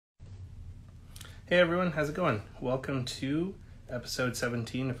Hey everyone, how's it going? Welcome to episode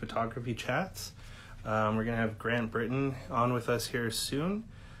 17 of Photography Chats. We're going to have Grant Britton on with us here soon.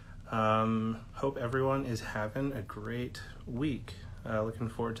 Hope everyone is having a great week. Looking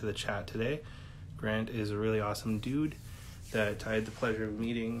forward to the chat today. Grant is a really awesome dude that I had the pleasure of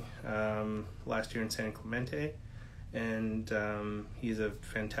meeting last year in San Clemente. And he's a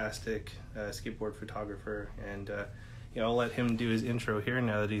fantastic skateboard photographer, and I'll let him do his intro here.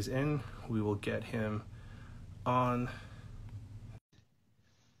 Now that he's in, we will get him on.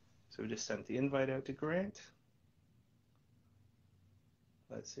 So we just sent the invite out to Grant.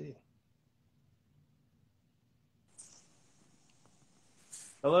 Let's see.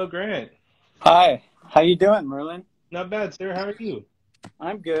 Hello, Grant. Hi, how you doing, Merlin? Not bad, sir. How are you?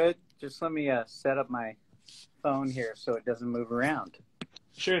 I'm good. Just let me set up my phone here so it doesn't move around.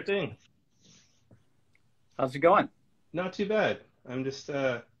 Sure thing. How's it going? Not too bad. I'm just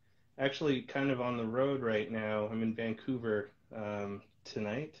actually kind of on the road right now. I'm in Vancouver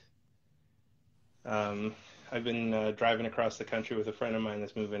tonight. I've been driving across the country with a friend of mine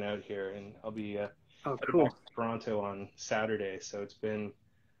that's moving out here, and I'll be Cool. back to Toronto on Saturday. So it's been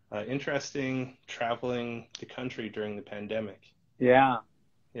interesting traveling the country during the pandemic. Yeah.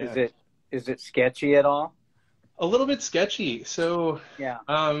 Yeah. Is it sketchy at all? A little bit sketchy. So Yeah.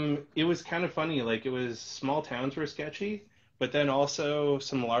 it was kind of funny. Like, it was small towns were sketchy, but then also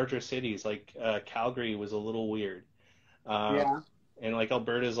some larger cities, like Calgary was a little weird. Yeah. And like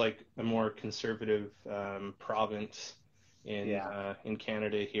Alberta's like a more conservative province in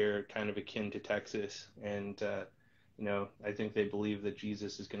Canada here, kind of akin to Texas. And I think they believe that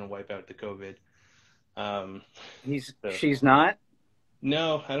Jesus is going to wipe out the COVID. She's not?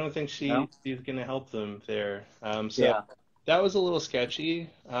 No, I don't think she's going to help them there. So that was a little sketchy.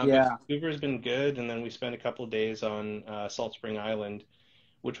 But Vancouver's been good, and then we spent a couple of days on Salt Spring Island,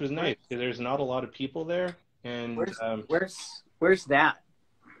 which was nice because there's not a lot of people there. And where's that?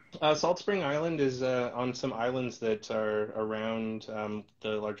 Salt Spring Island is on some islands that are around the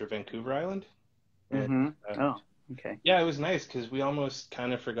larger Vancouver Island. And, okay. Yeah, it was nice because we almost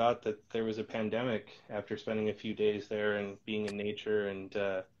kind of forgot that there was a pandemic after spending a few days there and being in nature and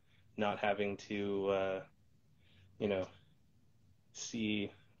not having to, see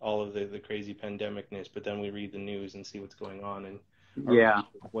all of the crazy pandemicness. But then we read the news and see what's going on and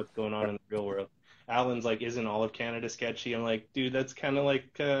what's going on in the real world. Alan's like, isn't all of Canada sketchy? I'm like, dude, that's kind of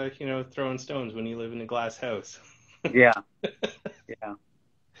like, throwing stones when you live in a glass house. Yeah. How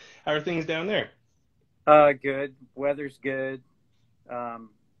are things down there? Good. Weather's good.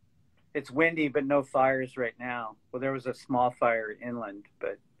 It's windy, but no fires right now. Well, there was a small fire inland,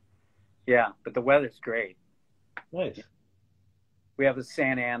 but the weather's great. Nice. We have a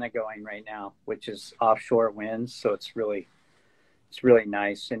Santa Ana going right now, which is offshore winds, so it's really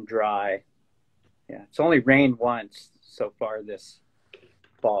nice and dry. Yeah, it's only rained once so far this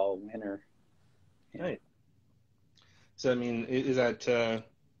fall, winter. Yeah. Nice. So, I mean, is that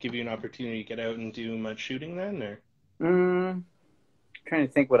give you an opportunity to get out and do much shooting then, or? Trying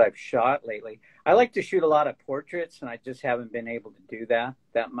to think what I've shot lately. I like to shoot a lot of portraits, and I just haven't been able to do that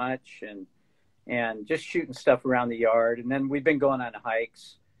much, and just shooting stuff around the yard. And then we've been going on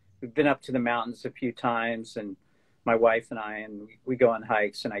hikes. We've been up to the mountains a few times, and my wife and we go on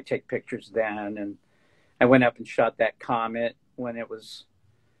hikes, and I take pictures then. And I went up and shot that comet when it was,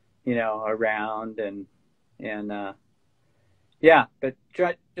 around, but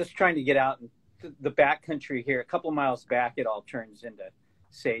just trying to get out in the backcountry here. A couple of miles back, it all turns into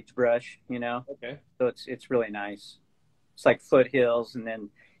sagebrush, Okay. So it's really nice. It's like foothills, and then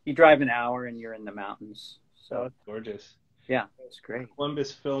you drive an hour and you're in the mountains. So it's gorgeous. Yeah, it's great.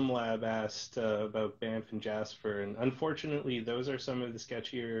 Columbus Film Lab asked about Banff and Jasper, and unfortunately, those are some of the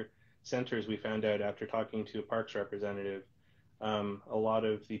sketchier centers we found out after talking to a parks representative. A lot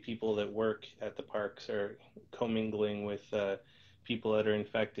of the people that work at the parks are commingling with people that are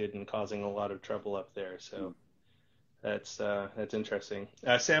infected and causing a lot of trouble up there. So that's interesting.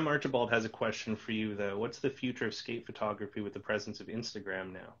 Sam Archibald has a question for you, though. What's the future of skate photography with the presence of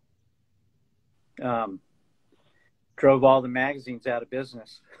Instagram now? Drove all the magazines out of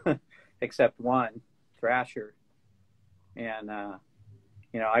business, except one, Thrasher. And, I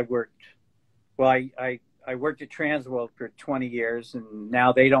worked at Transworld for 20 years, and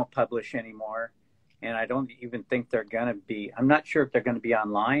now they don't publish anymore. And I don't even think they're going to be, I'm not sure if they're going to be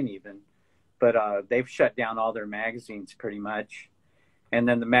online even, but they've shut down all their magazines pretty much. And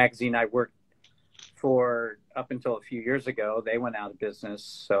then the magazine I worked for up until a few years ago, they went out of business.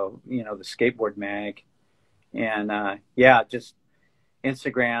 So, the Skateboard Mag. And just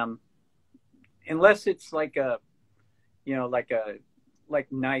Instagram, unless it's like a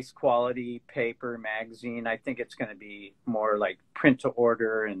like nice quality paper magazine. I think it's going to be more like print to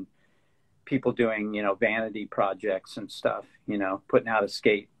order and people doing, you know, vanity projects and stuff, you know, putting out a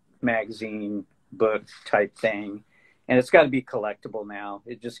skate magazine book type thing. And it's got to be collectible now.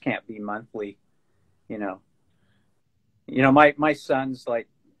 It just can't be monthly, you know. My son's like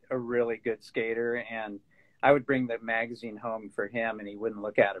a really good skater, and I would bring the magazine home for him and he wouldn't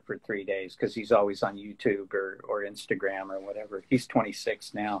look at it for 3 days because he's always on YouTube or Instagram or whatever. He's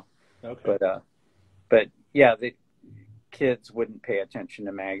 26 now. Okay. But yeah, the kids wouldn't pay attention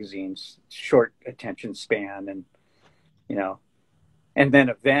to magazines, short attention span, and, you know, and then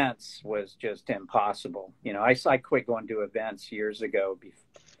events was just impossible. You know, I quit going to events years ago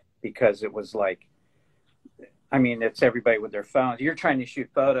because it was like, I mean, it's everybody with their phones. You're trying to shoot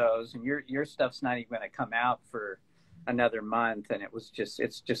photos, and your stuff's not even going to come out for another month. And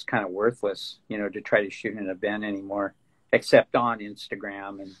it's just kind of worthless, you know, to try to shoot an event anymore, except on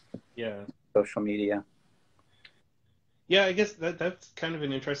Instagram and social media. Yeah, I guess that's kind of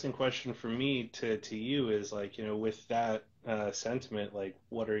an interesting question for me to you is like, you know, with that sentiment, like,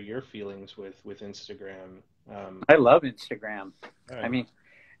 what are your feelings with Instagram? I love Instagram. Right. I mean,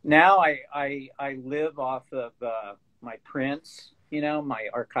 now I live off of my prints, you know, my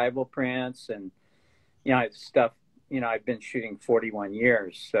archival prints, and, you know, stuff, you know, I've been shooting 41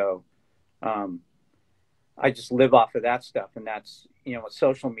 years. So I just live off of that stuff. And that's, you know,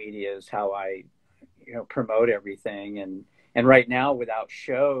 social media is how I, you know, promote everything. And right now, without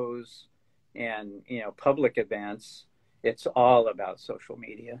shows and, you know, public events, it's all about social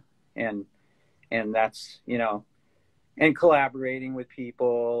media. And that's, you know, and collaborating with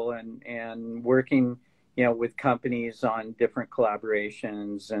people and working, you know, with companies on different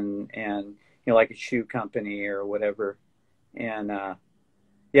collaborations and, you know, like a shoe company or whatever. And,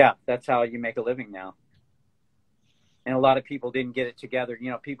 yeah, that's how you make a living now. And a lot of people didn't get it together.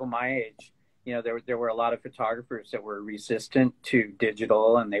 You know, people my age, you know, there were a lot of photographers that were resistant to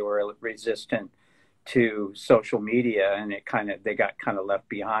digital, and they were resistant to social media, and they got kind of left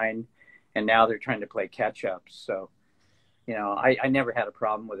behind, and now they're trying to play catch up. So, you know, I never had a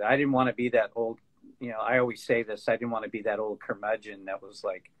problem with it. I didn't want to be that old, you know, I always say this, I didn't want to be that old curmudgeon that was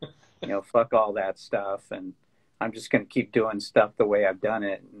like, you know, fuck all that stuff, and I'm just going to keep doing stuff the way I've done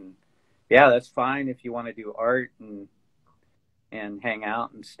it. And yeah, that's fine if you want to do art and hang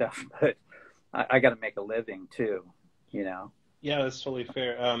out and stuff, but I got to make a living too, you know. Yeah, that's totally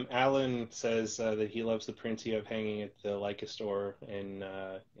fair. Alan says that he loves the prints you have hanging at the Leica store in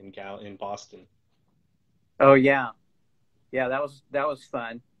Boston. Oh yeah, that was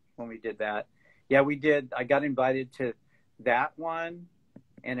fun when we did that. Yeah, we did. I got invited to that one,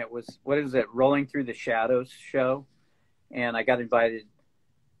 and it was, what is it, Rolling Through the Shadows show, and I got invited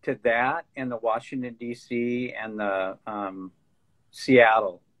to that and the Washington D.C. and the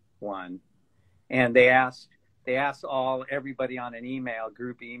Seattle one, and they asked everybody on an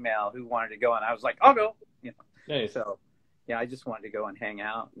group email who wanted to go, and I was like, I'll go, you know. Nice. So yeah, I just wanted to go and hang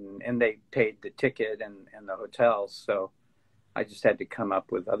out, and they paid the ticket and the hotels, so I just had to come up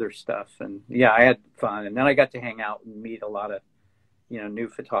with other stuff. And yeah, I had fun, and then I got to hang out and meet a lot of, you know, new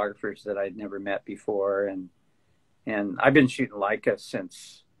photographers that I'd never met before, and I've been shooting Leica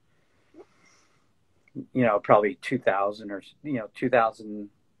since, you know, probably 2000 or, you know,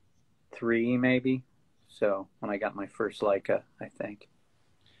 2003 maybe. So when I got my first Leica, I think.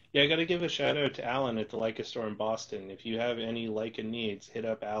 Yeah, I got to give a shout out to Alan at the Leica store in Boston. If you have any Leica needs, hit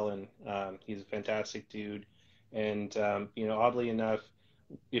up Alan. He's a fantastic dude. And, you know, oddly enough,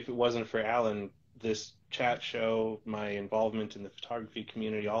 if it wasn't for Alan, this chat show, my involvement in the photography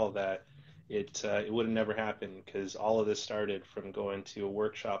community, all of that, it would have never happened, because all of this started from going to a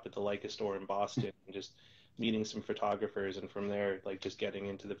workshop at the Leica store in Boston and just meeting some photographers, and from there, like, just getting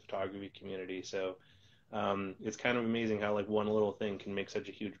into the photography community. So it's kind of amazing how, like, one little thing can make such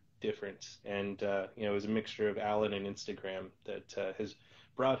a huge difference. And, you know, it was a mixture of Alan and Instagram that has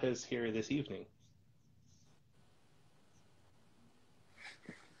brought us here this evening.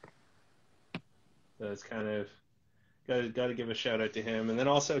 So it's kind of got to give a shout out to him, and then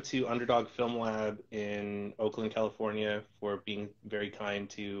also to Underdog Film Lab in Oakland, California, for being very kind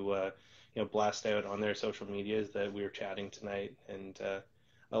to you know, blast out on their social medias that we were chatting tonight. And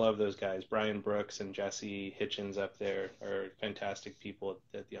I love those guys. Brian Brooks and Jesse Hitchens up there are fantastic people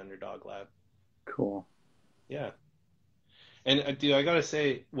at the Underdog Lab. Cool. Yeah. And dude, I gotta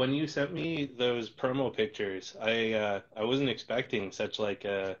say, when you sent me those promo pictures, I wasn't expecting such like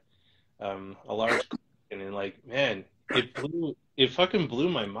a large, and like, man, it fucking blew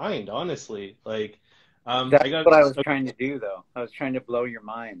my mind, honestly. Like, That's what I was trying to do, though. I was trying to blow your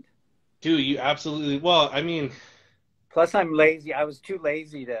mind. Dude, you absolutely, well, I mean, Plus, I'm lazy. I was too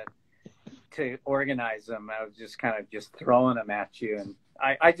lazy to organize them. I was just kind of just throwing them at you, and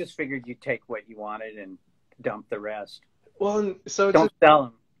I just figured you'd take what you wanted and dump the rest. Well, so don't sell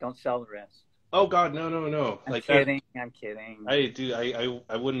them. Don't sell the rest. Oh God, no, no, no! I'm Like kidding. I'm kidding.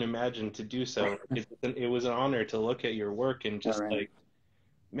 I wouldn't imagine to do so. It was an honor to look at your work and just right. like,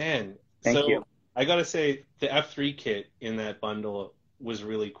 man. Thank you. I gotta say, the F3 kit in that bundle was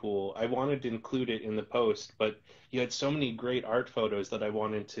really cool. I wanted to include it in the post, but you had so many great art photos that I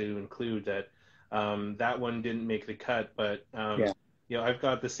wanted to include that that one didn't make the cut. But Yeah. you know, I've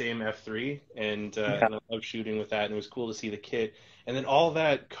got the same F3 and Yeah. I love shooting with that, and it was cool to see the kit. And then all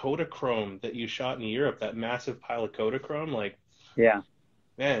that Kodachrome that you shot in Europe, that massive pile of Kodachrome, like, Yeah.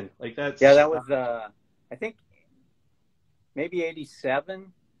 man, like that's Yeah, that was I think maybe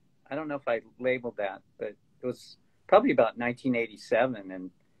 87. I don't know if I labeled that, but it was probably about 1987,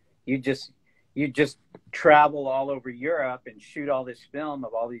 and you just travel all over Europe and shoot all this film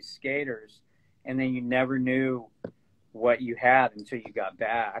of all these skaters, and then you never knew what you had until you got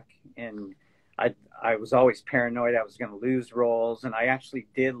back. And I was always paranoid I was going to lose rolls, and I actually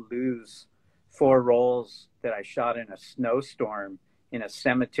did lose 4 rolls that I shot in a snowstorm in a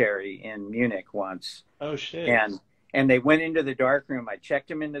cemetery in Munich once. Oh shit. And they went into the darkroom. I checked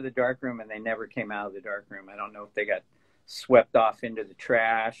them into the darkroom, and they never came out of the darkroom. I don't know if they got swept off into the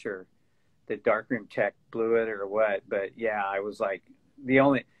trash or the darkroom tech blew it or what. But yeah, I was like,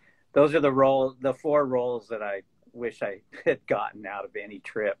 those are the 4 rolls that I wish I had gotten out of any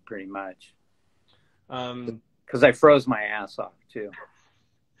trip, pretty much. Because I froze my ass off too.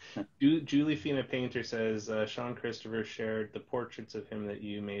 Julie Fina Painter says Sean Christopher shared the portraits of him that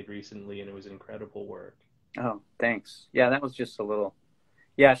you made recently, and it was incredible work. Oh, thanks. Yeah, that was just a little.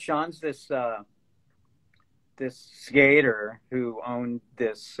 Yeah, Sean's this skater who owned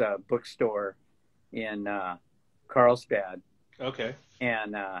this bookstore in Carlsbad. Okay.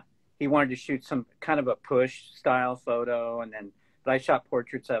 And he wanted to shoot some kind of a push style photo, but I shot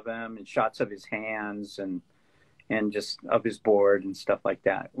portraits of him and shots of his hands and just of his board and stuff like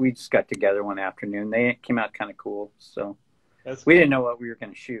that. We just got together one afternoon. They came out kind of cool. So we didn't know what we were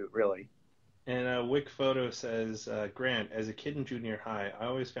going to shoot, really. And Wick Photo says, Grant, as a kid in junior high, I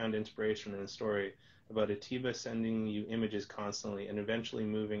always found inspiration in the story about Atiba sending you images constantly and eventually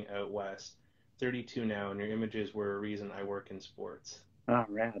moving out west. 32 now, and your images were a reason I work in sports. Oh,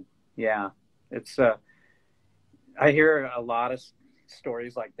 rad. Yeah. It's, I hear a lot of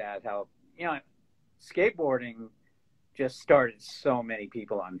stories like that, how, skateboarding just started so many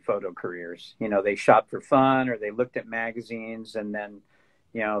people on photo careers. They shot for fun, or they looked at magazines, and then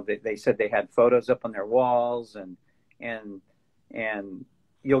they said they had photos up on their walls, and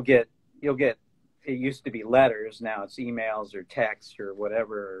you'll get, it used to be letters. Now it's emails or text or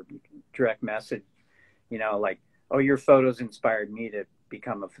whatever, or direct message, like, oh, your photos inspired me to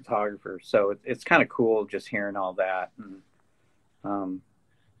become a photographer. So it's kind of cool just hearing all that. And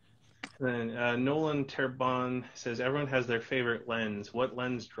then Nolan Terbon says, everyone has their favorite lens. What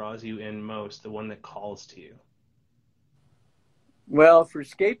lens draws you in most? The one that calls to you? Well, for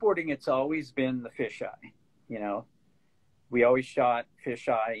skateboarding, it's always been the fisheye. We always shot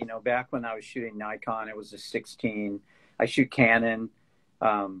fisheye. Back when I was shooting Nikon, it was a 16. I shoot Canon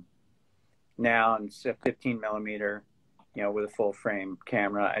now, and it's a 15 millimeter, with a full frame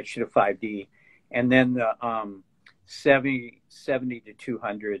camera. I shoot a 5D. And then the 70 to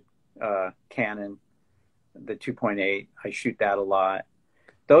 200 Canon, the 2.8, I shoot that a lot.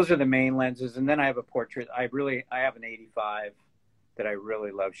 Those are the main lenses. And then I have a portrait. I have an 85 that I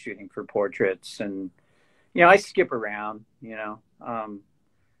really love shooting for portraits. And, I skip around,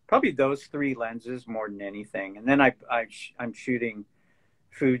 probably those 3 lenses more than anything. And then I'm shooting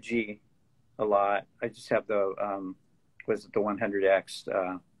Fuji a lot. I just have the, the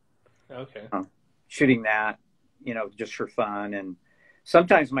 100X, okay. Shooting that, just for fun. And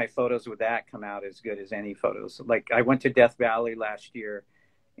sometimes my photos with that come out as good as any photos. Like I went to Death Valley last year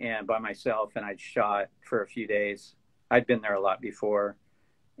and by myself, and I'd shot for a few days. I'd been there a lot before,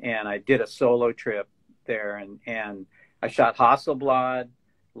 and I did a solo trip there, and I shot Hasselblad,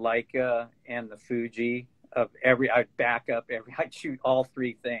 Leica, and the Fuji I'd back up I'd shoot all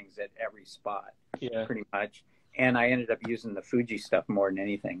 3 things at every spot, pretty much. And I ended up using the Fuji stuff more than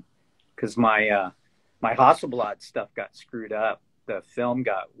anything, because my Hasselblad stuff got screwed up. The film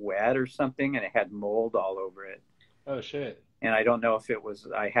got wet or something, and it had mold all over it. Oh shit! And I don't know if it was.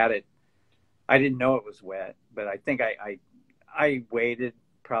 I didn't know it was wet, but I think I waited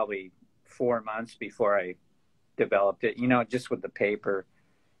probably 4 months before I developed it. Just with the paper.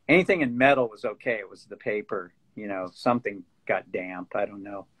 Anything in metal was okay. It was the paper. Something got damp. I don't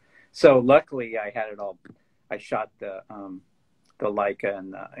know. So luckily, I I shot the Leica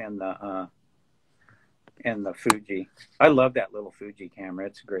and the Fuji. I love that little Fuji camera.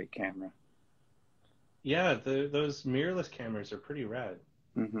 It's a great camera. Yeah, those mirrorless cameras are pretty rad.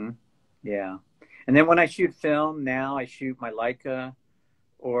 Mm-hmm. Yeah. And then when I shoot film now, I shoot my Leica,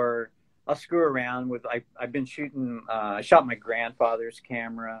 or I'll screw around with. I've been shooting. I shot my grandfather's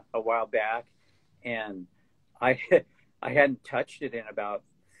camera a while back, and I I hadn't touched it in about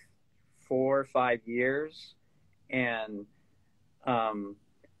 4 or 5 years, and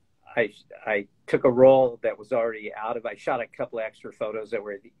I took a roll that was already out of. I shot a couple extra photos that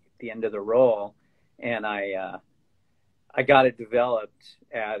were at the end of the roll, and I got it developed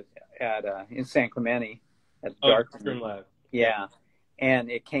at in San Clemente at the Darkroom Lab. Yeah,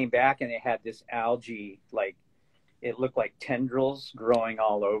 and it came back and it had this algae, like it looked like tendrils growing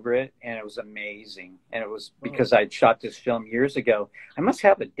all over it, and it was amazing. And it was because I'd shot this film years ago. I must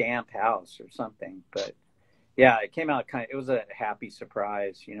have a damp house or something, but yeah, it came out it was a happy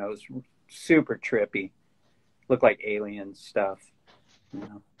surprise. You know, it was super trippy. Looked like alien stuff. You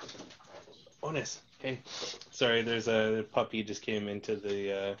know. Bonus. Hey, sorry, there's a puppy just came into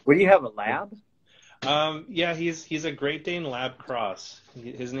the. What do you have, a lab? Yeah, he's a Great Dane Lab cross.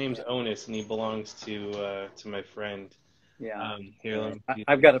 His name's Onus, and he belongs to my friend. Yeah. Here,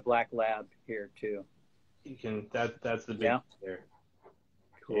 I've got a black lab here too. You can that's the big there.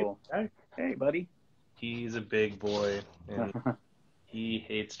 Cool. Hey, buddy. He's a big boy, and he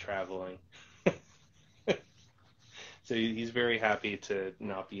hates traveling. So he's very happy to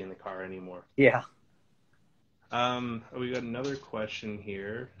not be in the car anymore. Yeah. We got another question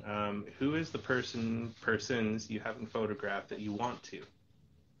here. Who is the persons you haven't photographed that you want to?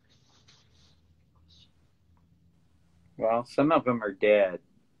 Well, some of them are dead,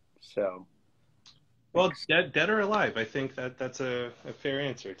 so. Well, dead or alive. I think that's a fair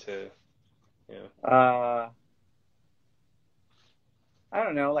answer to. I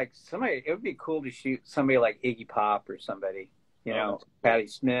don't know, like somebody. It would be cool to shoot somebody like Iggy Pop or somebody, Patti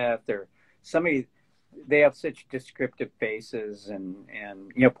Smith or somebody. They have such descriptive faces and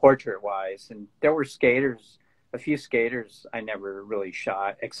portrait wise. And there were a few skaters I never really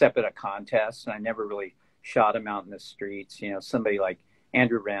shot except at a contest, and I never really shot them out in the streets. Somebody like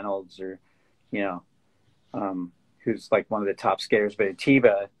Andrew Reynolds or who's like one of the top skaters, but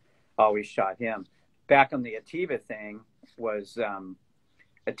Atiba always shot him. Back on the Atiba thing was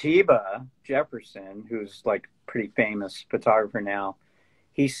Atiba Jefferson, who's like pretty famous photographer now.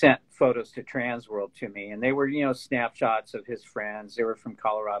 He sent photos to Transworld to me, and they were, snapshots of his friends. They were from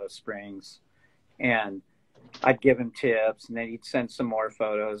Colorado Springs, and I'd give him tips, and then he'd send some more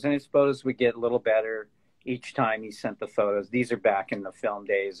photos, and his photos would get a little better each time he sent the photos. These are back in the film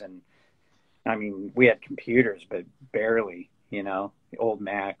days, and I mean, we had computers, but barely, old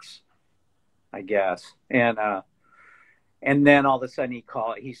Macs, I guess. And then all of a sudden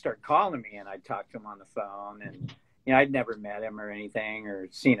he started calling me, and I'd talk to him on the phone, and I'd never met him or anything or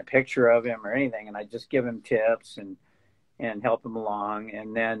seen a picture of him or anything. And I'd just give him tips and help him along.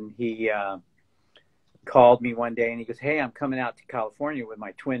 And then he called me one day and he goes, "Hey, I'm coming out to California with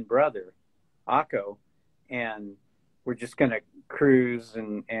my twin brother, Akko, and we're just going to cruise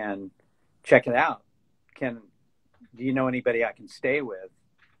and check it out. Do you know anybody I can stay with?"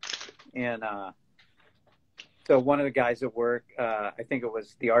 And so one of the guys at work, I think it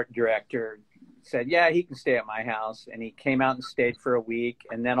was the art director, said, "Yeah, he can stay at my house." And he came out and stayed for a week.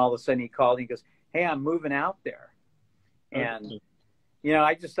 And then all of a sudden he called and he goes, "Hey, I'm moving out there." And,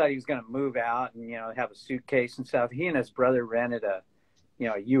 I just thought he was going to move out and, have a suitcase and stuff. He and his brother rented a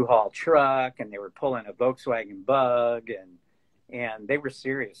U-Haul truck, and they were pulling a Volkswagen Bug, and they were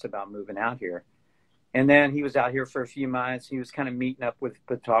serious about moving out here. And then he was out here for a few months. He was kind of meeting up with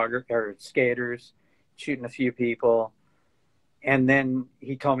photographers or skaters, shooting a few people. And then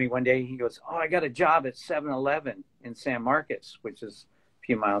he told me one day, he goes, "Oh, I got a job at 7-Eleven in San Marcos, which is a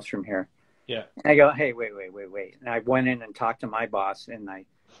few miles from here." Yeah. And I go, "Hey, wait. And I went in and talked to my boss, and I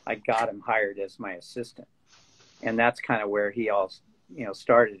got him hired as my assistant. And that's kind of where he all,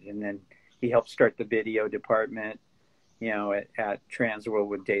 started. And then he helped start the video department, at Transworld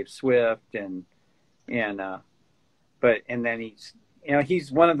with Dave Swift. And then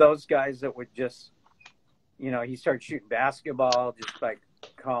he's one of those guys that would just, he started shooting basketball just by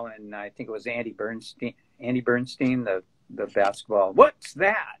calling, I think it was Andy Bernstein, the basketball. "What's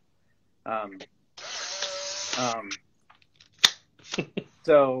that?"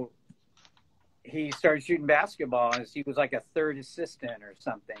 So he started shooting basketball, and he was like a third assistant or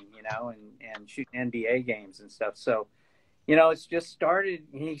something, and shooting NBA games and stuff. So, it's just started.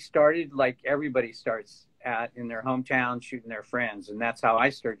 He started like everybody starts in their hometown, shooting their friends, and that's how I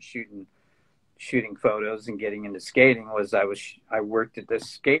started shooting shooting photos and getting into skating was I worked at this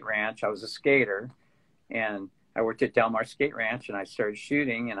skate ranch. I was a skater, and I worked at Del Mar Skate Ranch, and I started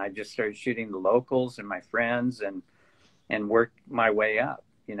shooting, and I just started shooting the locals and my friends, and worked my way up,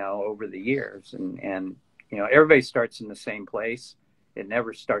 over the years. And everybody starts in the same place. It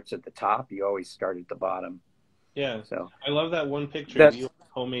never starts at the top. You always start at the bottom. Yeah. So I love that one picture of you on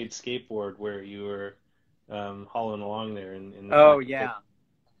a homemade skateboard where you were hauling along there in the Oh, yeah.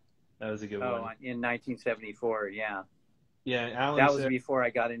 That was a good one. In 1974, yeah. Yeah, Alan that was before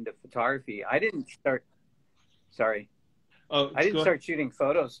I got into photography. I didn't start. Sorry. Oh, I didn't start shooting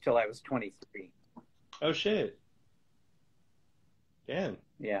photos till I was 23. Oh shit. Damn.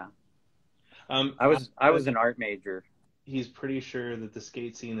 Yeah. I was an art major. He's pretty sure that the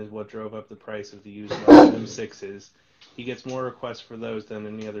skate scene is what drove up the price of the used M6s. He gets more requests for those than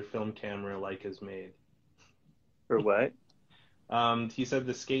any other film camera Leica's made. For what? He said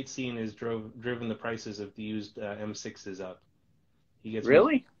the skate scene has driven the prices of the used M6s up. He gets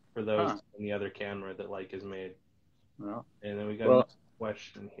really for those than the other camera that Leica's made. Well, and then we got a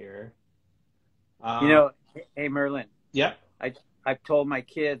question here. Hey Merlin. Yeah. I've told my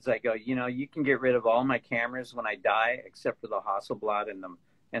kids, I go, you can get rid of all my cameras when I die, except for the Hasselblad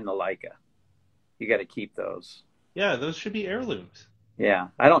and the Leica. You got to keep those. Yeah, those should be heirlooms. Yeah,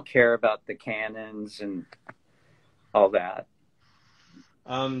 I don't care about the Canons and all that.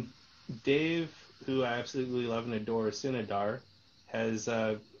 Dave, who I absolutely love and adore, Sinadar, has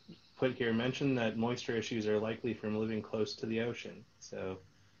mentioned that moisture issues are likely from living close to the ocean. So,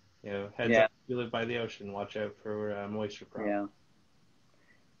 heads up, if you live by the ocean, watch out for moisture problems.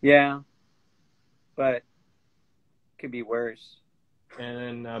 Yeah, but could be worse.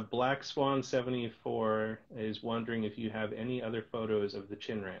 And then Black Swan 74 is wondering if you have any other photos of the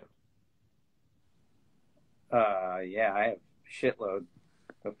chin ramp. Yeah, I have shitload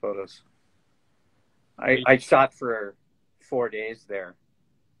of photos. I shot for 4 days there,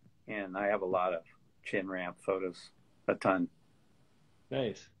 and I have a lot of chin ramp photos, a ton.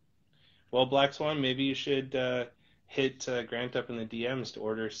 Nice. Well, Black Swan, maybe you should hit Grant up in the DMs to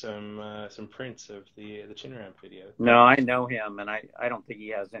order some prints of the chin ramp video. No, I know him, and I don't think he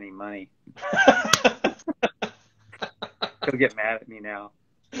has any money. He'll get mad at me now.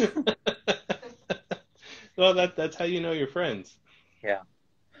 Well, that's how you know you're friends. Yeah.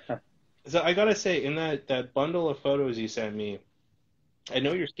 So I gotta say, in that bundle of photos you sent me, I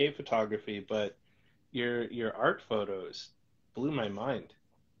know your skate photography, but your art photos blew my mind.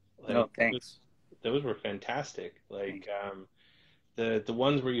 Thanks. Those were fantastic. Like the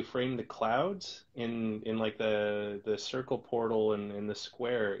ones where you frame the clouds in like the circle portal and in the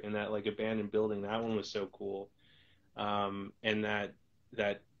square in that like abandoned building. That one was so cool. And that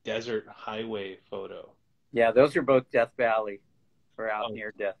desert highway photo. Yeah, those are both Death Valley. We're out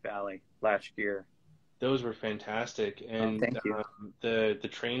near Death Valley last year. Those were fantastic. And thank you. The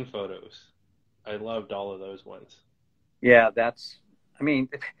train photos, I loved all of those ones. Yeah, it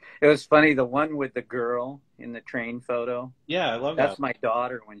was funny. The one with the girl in the train photo. Yeah, I love that. That's my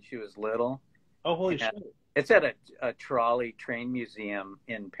daughter when she was little. Oh, holy shit. It's at a trolley train museum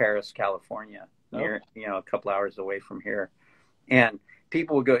in Paris, California, near, a couple hours away from here. And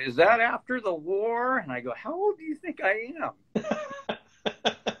people would go, "Is that after the war?" And I go, "How old do you think I am?"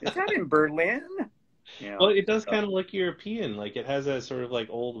 Is that in Berlin? Well, it does kind of look European. Like it has a sort of like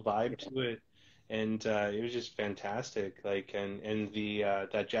old vibe to it. And it was just fantastic. Like and the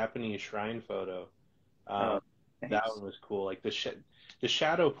that Japanese shrine photo, that one was cool. Like the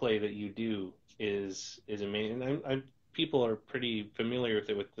shadow play that you do is amazing. People are pretty familiar with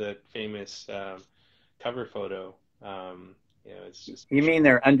it with the famous cover photo. It's just. You mean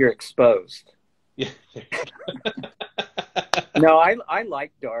they're underexposed? Yeah. No, I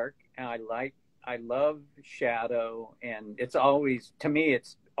like dark, and I love shadow, and it's always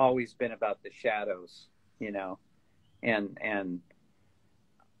been about the shadows, and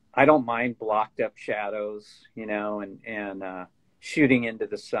I don't mind blocked up shadows, and shooting into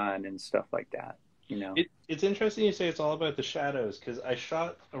the sun and stuff like that, It's interesting you say it's all about the shadows, because I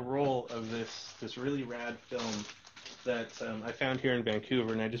shot a roll of this really rad film that I found here in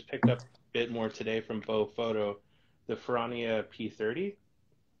Vancouver, and I just picked up a bit more today from Beau Photo, the Ferrania P30.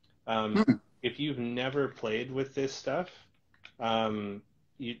 If you've never played with this stuff,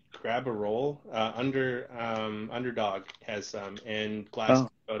 you grab a roll. Underdog has some, and Glass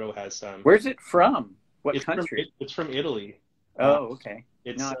Photo has some. Where's it from? What country? It's from Italy. Oh, okay.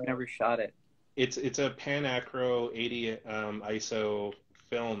 No, I've never shot it. It's a Panacro 80 ISO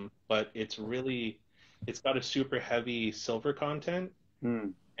film, but it's got a super heavy silver content.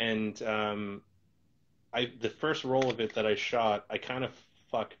 And the first roll of it that I shot, I kind of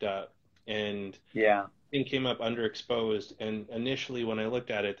fucked up. and Yeah. thing came up underexposed. And initially, when I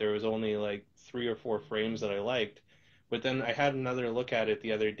looked at it, there was only like 3 or 4 frames that I liked. But then I had another look at it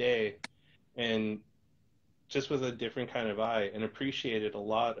the other day, and just with a different kind of eye, and appreciated a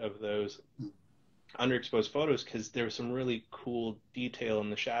lot of those underexposed photos because there was some really cool detail in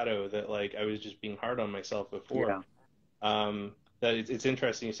the shadow that like I was just being hard on myself before. Yeah. That it's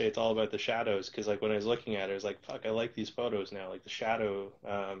interesting you say it's all about the shadows because like when I was looking at it, I was like, fuck, I like these photos now. Like the shadow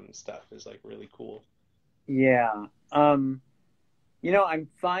stuff is like really cool. Yeah. I'm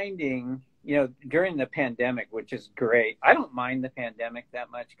finding, during the pandemic, which is great. I don't mind the pandemic that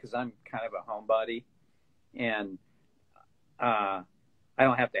much because I'm kind of a homebody, and I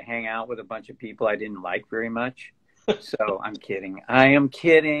don't have to hang out with a bunch of people I didn't like very much. So I'm kidding. I am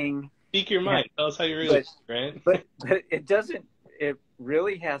kidding. Speak your And, mind. Tell us how you really feel, Grant. but it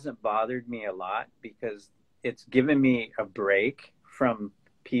really hasn't bothered me a lot because it's given me a break from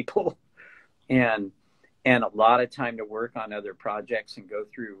people and a lot of time to work on other projects and go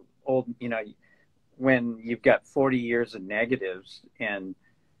through old, when you've got 40 years of negatives, and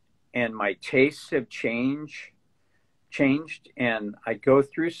my tastes have changed, and I go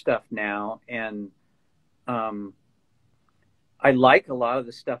through stuff now, and I like a lot of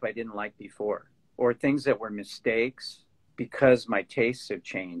the stuff I didn't like before, or things that were mistakes because my tastes have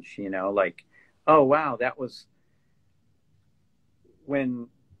changed, like, oh wow, that was when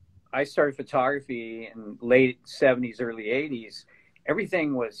I started photography in late 70s, early 80s.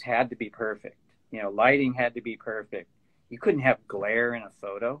 Everything had to be perfect. Lighting had to be perfect. You couldn't have glare in a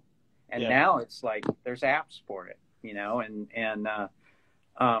photo. And now it's like there's apps for it,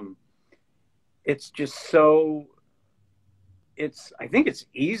 it's just so I think it's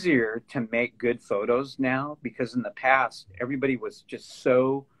easier to make good photos now because in the past everybody was just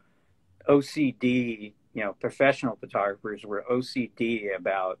so OCD, professional photographers were OCD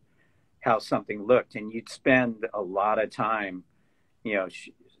about how something looked, and you'd spend a lot of time,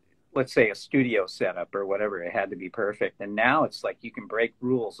 let's say a studio setup or whatever, it had to be perfect. And now it's like you can break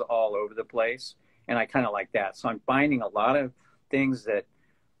rules all over the place, and I kind of like that. So I'm finding a lot of things that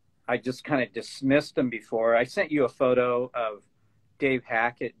I just kind of dismissed them before. I sent you a photo of Dave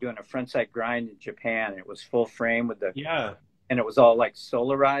Hackett doing a frontside grind in Japan. It was full frame with and it was all like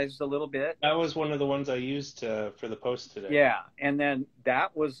solarized a little bit. That was one of the ones I used for the post today. Yeah, and then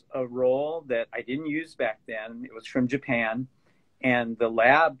that was a roll that I didn't use back then. It was from Japan, and the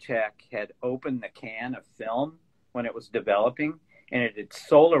lab tech had opened the can of film when it was developing, and it had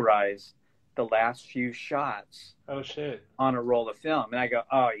solarized the last few shots. Oh shit! On a roll of film, and I go,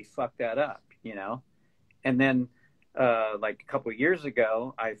 oh, you fucked that up, And then, like a couple of years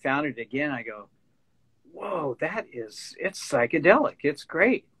ago, I found it again. I go, whoa, it's psychedelic. It's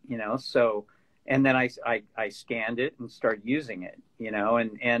great, So, and then I scanned it and started using it,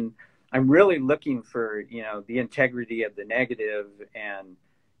 and I'm really looking for, the integrity of the negative. And,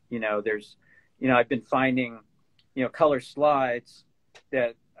 there's, I've been finding, color slides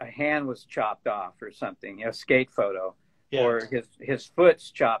that a hand was chopped off or something, a skate photo, or his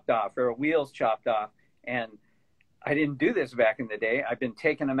foot's chopped off or a wheel's chopped off. And I didn't do this back in the day. I've been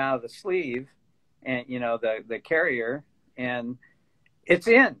taking them out of the sleeve and, the carrier, and it's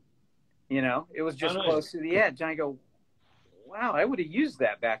in, it was just close to the edge. And I go, wow, I would have used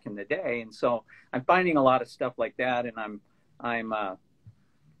that back in the day. And so I'm finding a lot of stuff like that. And I'm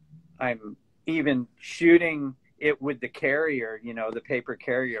even shooting it with the carrier, the paper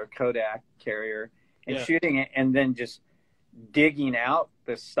carrier, Kodak carrier, and shooting it, and then just digging out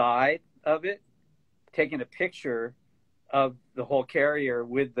the side of it, taking a picture of the whole carrier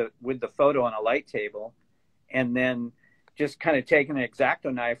with the photo on a light table, and then just kind of taking an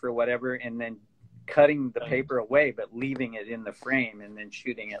X-Acto knife or whatever, and then cutting the paper away, but leaving it in the frame, and then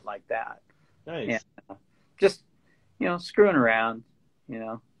shooting it like that. Nice. And, just, screwing around,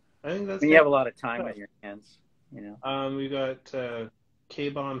 I think that's you have a lot of time on your hands, We got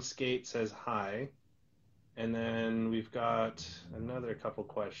K-Bomb Skate says hi. And then we've got another couple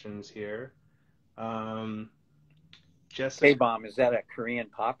questions here. Jessica, K-Bomb, is that a Korean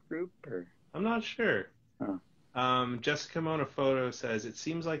pop group or? I'm not sure. Oh. Jessica Mona Photo says, it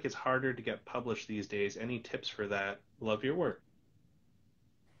seems like it's harder to get published these days. Any tips for that? Love your work.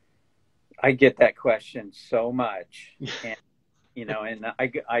 I get that question so much. And, and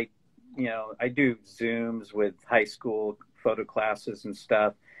I do Zooms with high school photo classes and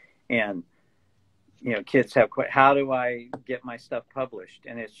stuff. And, kids have how do I get my stuff published?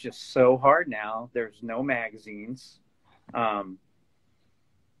 And it's just so hard now. There's no magazines.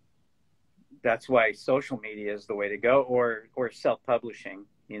 That's why social media is the way to go, or self-publishing,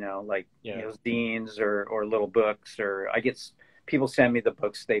 zines or little books, or I get people send me the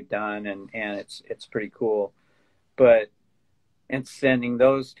books they've done, and it's pretty cool. But and sending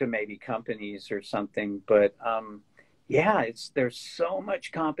those to maybe companies or something. But yeah, there's so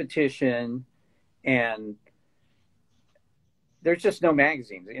much competition, and there's just no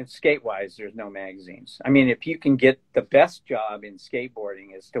magazines. In skate-wise, there's no magazines. I mean, if you can get the best job in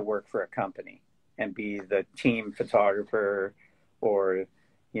skateboarding is to work for a company and be the team photographer, or,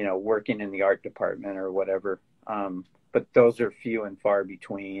 you know, working in the art department or whatever. But those are few and far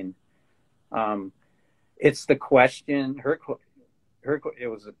between. It's the question, it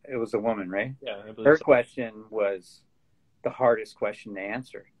was a woman, right? Yeah, I believe her so. question was the hardest question to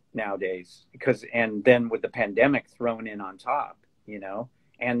answer nowadays, because, and then with the pandemic thrown in on top, you know,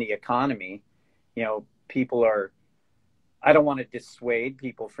 and the economy, you know, people are, I don't want to dissuade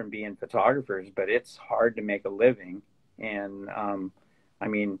people from being photographers, but it's hard to make a living. And I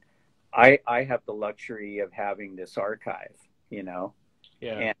mean, I have the luxury of having this archive, you know,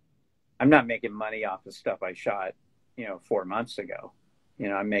 Yeah. and I'm not making money off the stuff I shot, you know, 4 months ago. You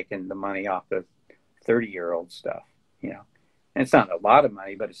know, I'm making the money off the 30-year-old stuff, you know, and it's not a lot of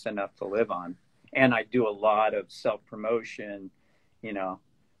money, but it's enough to live on. And I do a lot of self-promotion. You know,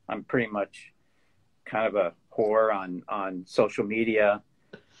 I'm pretty much kind of a whore on social media.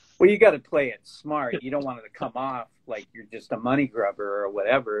 Well, you got to play it smart. You don't want it to come off like you're just a money grubber or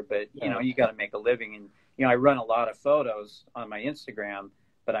whatever, but you know, you got to make a living. And, you know, I run a lot of photos on my Instagram,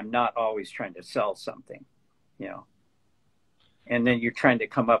 but I'm not always trying to sell something, you know. And then you're trying to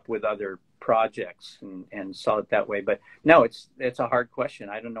come up with other projects and sell it that way. But no, it's a hard question.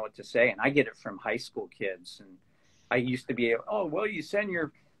 I don't know what to say. And I get it from high school kids. And I used to be, oh, well, you send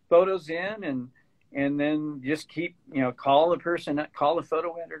your photos in and then just keep, you know, call the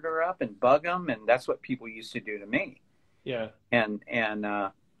photo editor up and bug them. And that's what people used to do to me. Yeah. And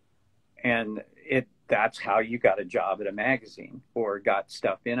that's how you got a job at a magazine or got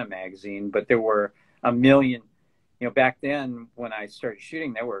stuff in a magazine. But there were a million, you know, back then when I started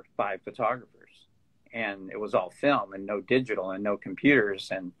shooting, there were 5 photographers, and it was all film and no digital and no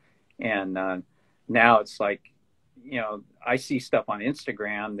computers. And now it's like, you know, I see stuff on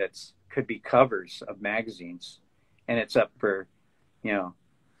Instagram could be covers of magazines, and it's up for, you know,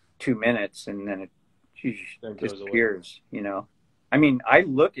 2 minutes, and then it disappears, you know. I mean, I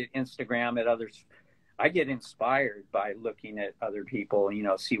look at Instagram at others. I get inspired by looking at other people, you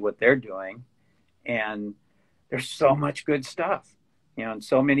know, see what they're doing. And there's so much good stuff, you know, and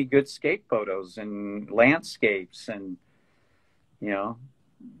so many good skate photos and landscapes and, you know,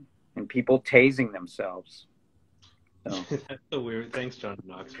 and people tasing themselves. So. That's so weird. Thanks, John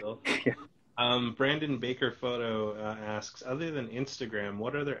Knoxville. Yeah. Brandon Baker Photo asks, other than Instagram,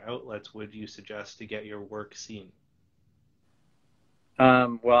 what other outlets would you suggest to get your work seen?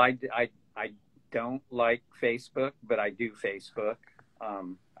 Well, I don't like Facebook, but I do Facebook.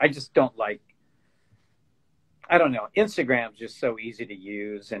 I just don't like, I don't know. Instagram's just so easy to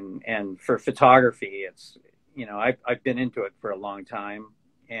use, and for photography, it's, you know, I've been into it for a long time,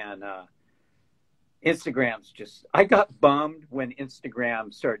 and Instagram's just, I got bummed when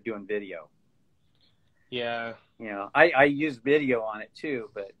Instagram started doing video. Yeah. You know, I use video on it too,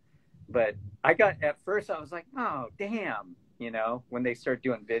 but I got, at first I was like, oh, damn, you know, when they start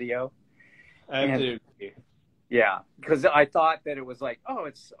doing video. I have to agree. Yeah, because I thought that it was like, oh,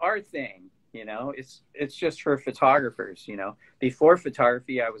 it's our thing. You know, it's just for photographers, you know. Before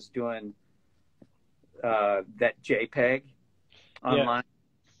photography, I was doing that JPEG online.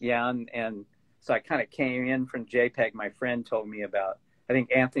 Yeah, and so I kind of came in from JPEG. My friend told me about, I think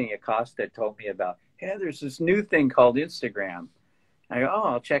Anthony Acosta told me about, yeah, there's this new thing called Instagram. I go, oh,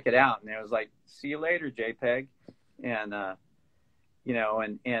 I'll check it out. And it was like, see you later, JPEG. And, you know,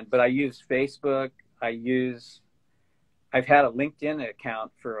 but I use Facebook. I've had a LinkedIn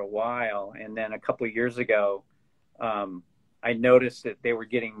account for a while, and then a couple of years ago, I noticed that it was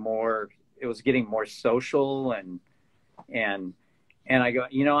getting more social, and I go,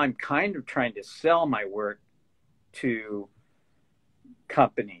 you know, I'm kind of trying to sell my work to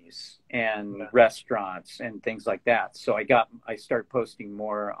companies and restaurants and things like that. So I start posting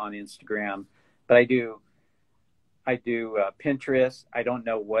more on Instagram, but I do Pinterest. I don't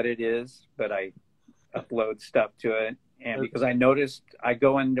know what it is, but I upload stuff to it. And because I noticed, I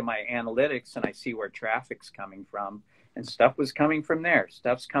go into my analytics and I see where traffic's coming from, and stuff was coming from there.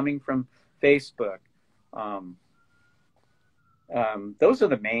 Stuff's coming from Facebook. Those are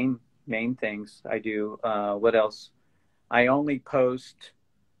the main things I do. What else? I only post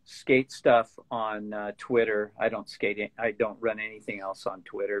skate stuff on Twitter. I don't run anything else on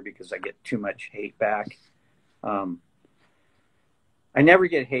Twitter because I get too much hate back. I never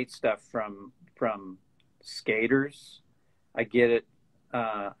get hate stuff from skaters. I get it.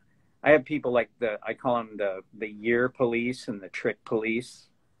 I have people like I call them the year police and the trick police.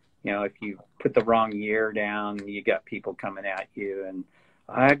 You know, if you put the wrong year down, you got people coming at you.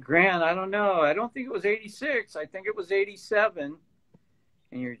 And Grant, I don't know. I don't think it was 86. I think it was 87.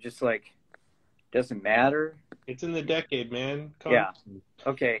 And you're just like, doesn't matter. It's in the decade, man. Come Yeah. on.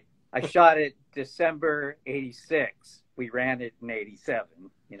 Okay. I shot it December 86. We ran it in 87,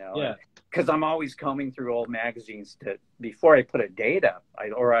 you know. Yeah. Because I'm always combing through old magazines before I put a date up. I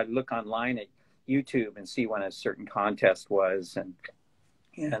look online at YouTube and see when a certain contest was. And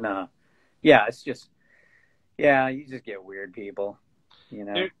yeah, it's just, yeah, you just get weird people, you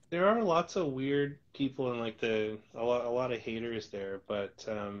know. There are lots of weird people and like a lot of haters there, but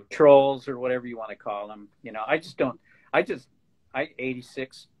Trolls or whatever you want to call them, you know. I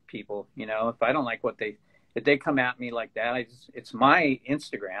 86 people, you know. If I don't like if they come at me like that, it's my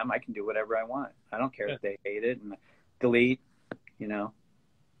Instagram. I can do whatever I want. I don't care if they hate it and delete, you know.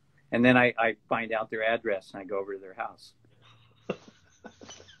 And then I find out their address and I go over to their house.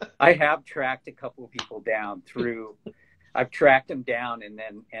 I have tracked a couple of people down I've tracked them down and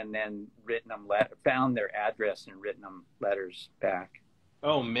then written them found their address and written them letters back.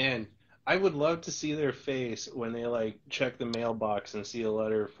 Oh man, I would love to see their face when they like check the mailbox and see a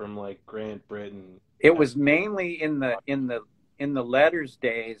letter from like Grant Brittain. It was mainly in the letters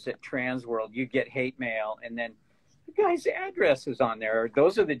days at Transworld. You get hate mail, and then the guy's address is on there.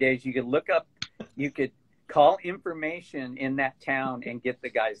 Those are the days you could look up, you could call information in that town and get the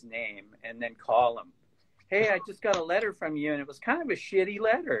guy's name, and then call him. Hey, I just got a letter from you, and it was kind of a shitty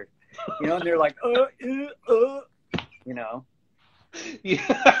letter, you know. And they're like, you know. Yeah.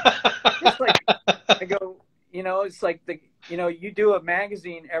 It's like, I go, you know, it's like you do a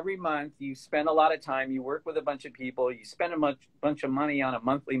magazine every month. You spend a lot of time. You work with a bunch of people. You spend a bunch of money on a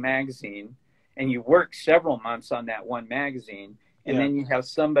monthly magazine, and you work several months on that one magazine. And then you have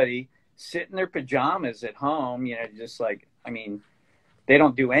somebody sit in their pajamas at home, you know, just like, I mean, they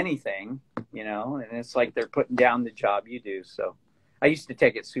don't do anything, you know, and it's like they're putting down the job you do. So I used to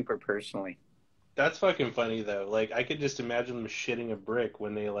take it super personally. That's fucking funny though. Like I could just imagine them shitting a brick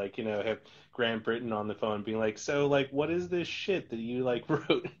when they like, you know, have Grant Brittain on the phone being like, so like what is this shit that you like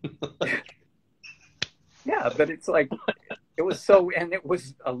wrote? Yeah, but it's like it was so, and it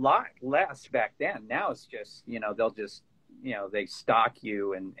was a lot less back then. Now it's just, you know, they'll just, you know, they stalk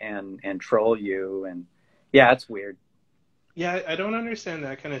you and troll you, and yeah, it's weird. Yeah, I don't understand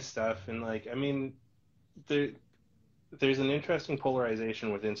that kind of stuff. And like, I mean, there's an interesting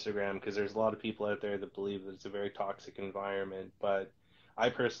polarization with Instagram because there's a lot of people out there that believe that it's a very toxic environment, but I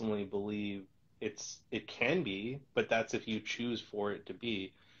personally believe it can be, but that's if you choose for it to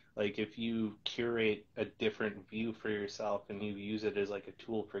be. Like if you curate a different view for yourself and you use it as like a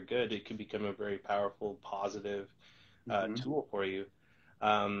tool for good, it can become a very powerful, positive tool for you.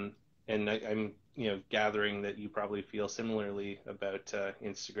 And I'm, you know, gathering that you probably feel similarly about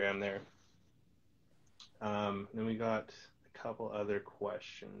Instagram there. Then we got a couple other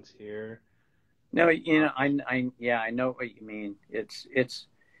questions here. No, you know, I know what you mean.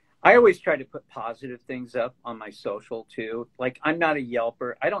 I always try to put positive things up on my social too. Like I'm not a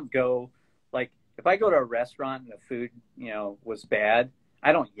Yelper. I don't go, like if I go to a restaurant and the food, you know, was bad,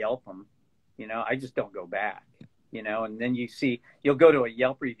 I don't Yelp them. You know, I just don't go back. You know, and then you'll go to a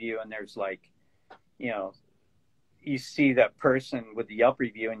Yelp review and there's like, you know, you see that person with the Yelp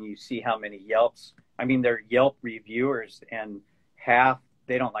review and you see how many Yelps. I mean, they're Yelp reviewers and half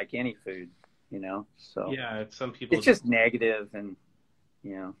they don't like any food. You know, so yeah, some people. It's just negative, and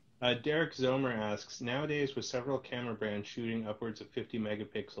you know. Derek Zomer asks, nowadays with several camera brands shooting upwards of 50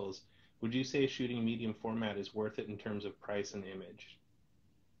 megapixels, would you say shooting medium format is worth it in terms of price and image?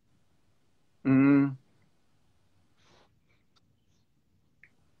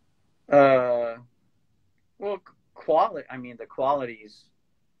 Well, quality. I mean, the qualities.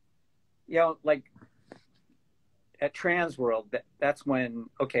 You know, like at Transworld, that's when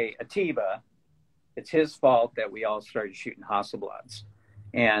Atiba. It's his fault that we all started shooting Hasselblads.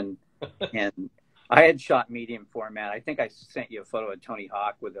 And I had shot medium format. I think I sent you a photo of Tony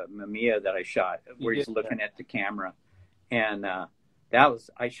Hawk with a Mamiya that I shot where he's looking at the camera. And I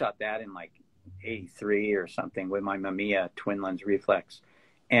shot that in like 83 or something with my Mamiya twin lens reflex.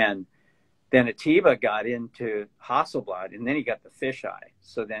 And then Atiba got into Hasselblad and then he got the fisheye.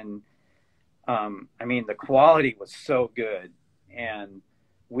 So then, I mean, the quality was so good, and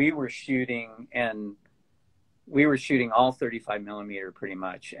we were shooting all 35 millimeter pretty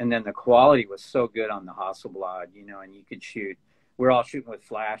much. And then the quality was so good on the Hasselblad, you know, and you could we're all shooting with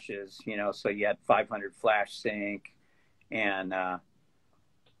flashes, you know, so you had 500 flash sync. And, I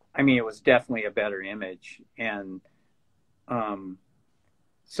mean, it was definitely a better image. And um,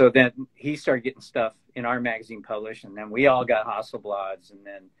 so then he started getting stuff in our magazine published, and then we all got Hasselblads. And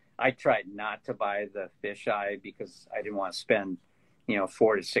then I tried not to buy the fisheye because I didn't want to spend, $4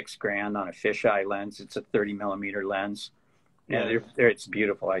 to $6 on a fisheye lens. It's a 30 millimeter lens, and it's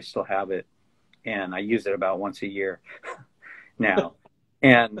beautiful. I still have it, and I use it about once a year now.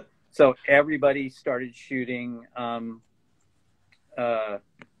 And so everybody started shooting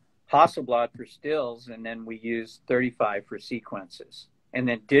Hasselblad for stills, and then we used 35 for sequences. And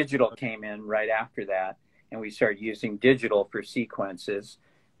then digital came in right after that, and we started using digital for sequences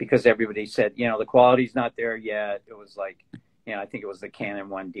because everybody said, the quality's not there yet. It was like, I think it was the Canon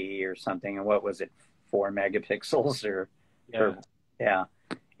 1D or something. And what was it, 4 megapixels or yeah.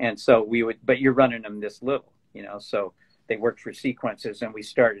 And so but you're running them this little, so they worked for sequences, and we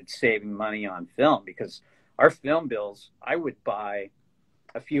started saving money on film because our film bills, I would buy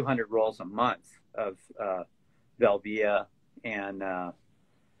a few hundred rolls a month of Velvia and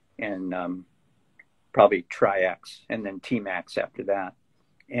probably Tri-X and then T-Max after that.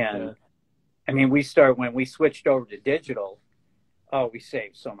 And I mean, when we switched over to digital, we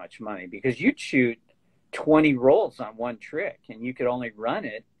saved so much money because you'd shoot 20 rolls on one trick, and you could only run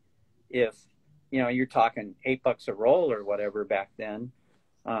it if, you're talking $8 a roll or whatever back then.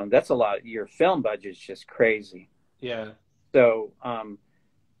 That's a lot. Your film budget's just crazy. Yeah. So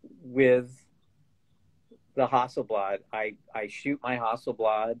with the Hasselblad, I shoot my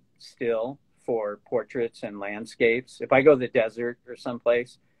Hasselblad still for portraits and landscapes. If I go to the desert or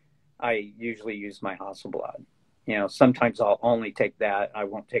someplace, I usually use my Hasselblad. Sometimes I'll only take that. I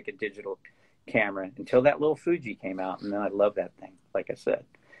won't take a digital camera until that little Fuji came out, and then I love that thing, like I said.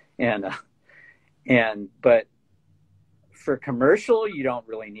 But for commercial, you don't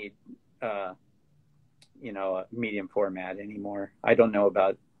really need a medium format anymore. I don't know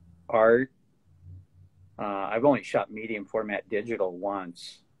about art. I've only shot medium format digital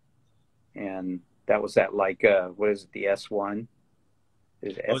once, and that was at what is it, the S1?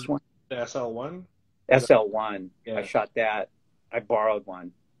 Is it S1? The SL1? SL1. Yeah. I shot that. I borrowed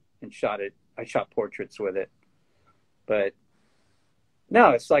one and shot it. I shot portraits with it. But no,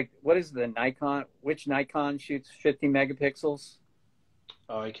 it's like, what is the Nikon? Which Nikon shoots 50 megapixels?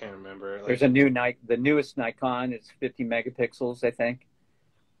 Oh, I can't remember. There's the newest Nikon is 50 megapixels, I think.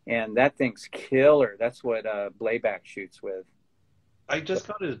 And that thing's killer. That's what Blayback shoots with. I just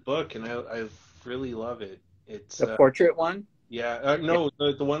got his book, and I really love it. It's the portrait one? Yeah. No,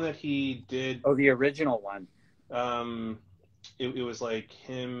 the one that he did. Oh, the original one. It was like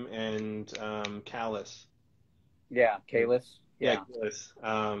him and Callis. Yeah, Kalis. Yeah, Callis.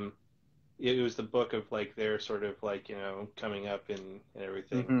 It was the book of like their sort of like coming up and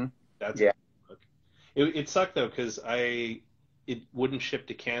everything. Mm-hmm. That's a book. It sucked though because it wouldn't ship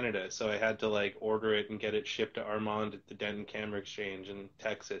to Canada, so I had to like order it and get it shipped to Armand at the Denton Camera Exchange in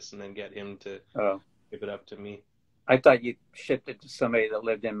Texas, and then get him to give it up to me. I thought you shipped it to somebody that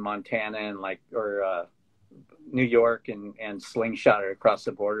lived in Montana and or New York and slingshot it across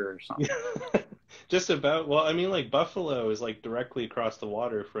the border or something. Just about. Well, I mean, like Buffalo is like directly across the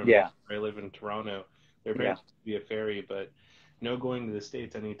water from where I live in Toronto. There appears to be a ferry, but no going to the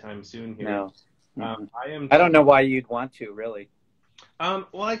States anytime soon here. No. I don't know why you'd want to, really. Well,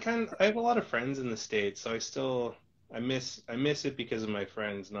 I have a lot of friends in the States, so I miss it because of my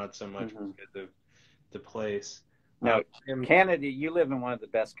friends, not so much because of the place. No, Canada, you live in one of the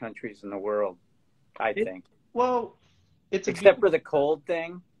best countries in the world, I think. Well, except for the cold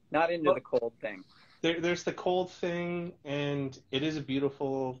thing, not into the cold thing. There's the cold thing, and it is a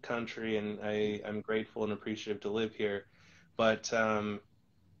beautiful country, and I'm grateful and appreciative to live here. But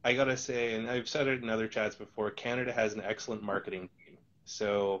I gotta say, and I've said it in other chats before, Canada has an excellent marketing team.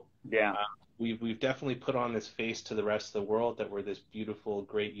 So we've definitely put on this face to the rest of the world that we're this beautiful,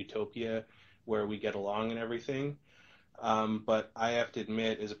 great utopia where we get along and everything. But I have to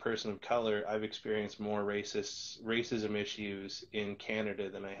admit, as a person of color, I've experienced more racism issues in Canada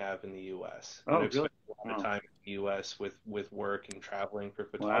than I have in the U.S. Oh, I've spent a lot of time in the U.S. with work and traveling for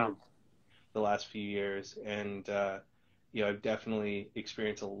photography the last few years, and I've definitely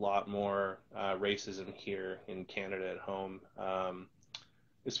experienced a lot more racism here in Canada at home,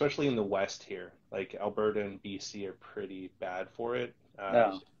 especially in the West here. Like Alberta and BC are pretty bad for it.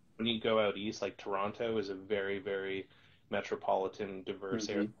 When you go out east, like Toronto is a very, very metropolitan, diverse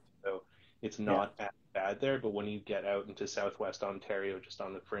area, so it's not that bad there. But when you get out into Southwest Ontario, just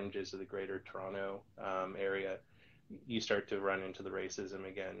on the fringes of the Greater Toronto area, you start to run into the racism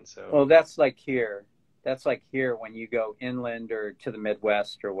again. So well, that's like here when you go inland or to the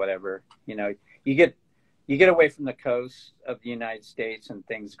Midwest or whatever. You get away from the coast of the United States and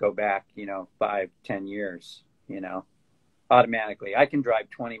things go back 5-10 years. automatically. I can drive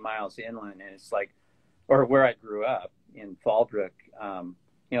 20 miles inland, and it's like, or where I grew up in Fallbrook,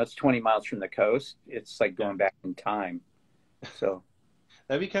 it's 20 miles from the coast. It's like going back in time. So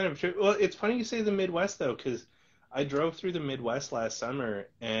That'd be kind of true. Well, it's funny you say the Midwest though, because I drove through the Midwest last summer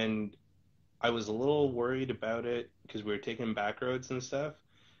and I was a little worried about it because we were taking back roads and stuff,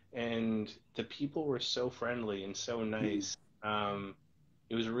 and the people were so friendly and so nice.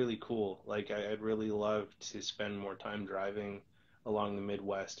 It was really cool. Like I'd really love to spend more time driving along the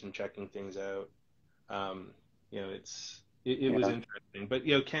Midwest and checking things out. It was yeah, interesting. But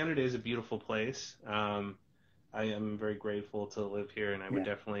Canada is a beautiful place. I am very grateful to live here, and I would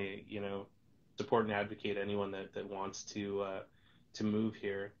yeah. definitely support and advocate anyone that wants to move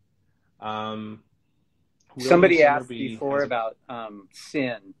here. Um, William Somebody asked Summerby before has about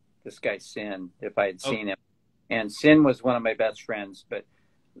Sin, this guy Sin, if I had seen him. And Sin was one of my best friends, but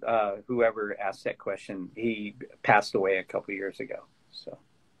whoever asked that question, he passed away a couple years ago. So,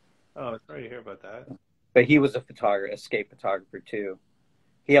 sorry to hear about that. but he was a photographer, escape photographer too.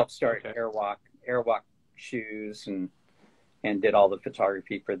 He helped start Okay. Airwalk shoes, and did all the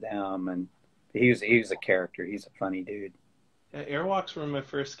photography for them. And he was a character. He's a funny dude. Yeah, Airwalks were my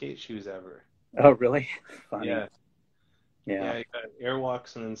first skate shoes ever. Oh, really? Funny. Yeah, Yeah. I got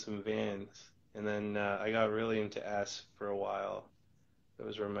Airwalks and then some Vans, and then I got really into S for a while.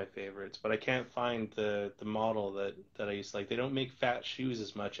 Those were my favorites, but I can't find the model that I used to like. They don't make fat shoes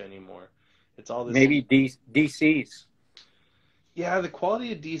as much anymore. It's all this. Maybe DC's. Yeah, the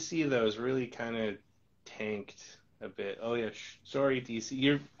quality of DC though is really kind of tanked a bit. Oh yeah, sorry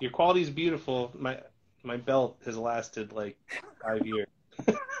DC. Your quality is beautiful. My belt has lasted like 5 years.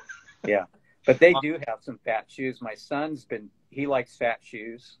 Yeah. But they do have some fat shoes. My he likes fat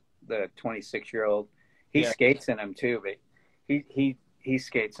shoes, the 26-year-old. He Yeah. skates in them too, but he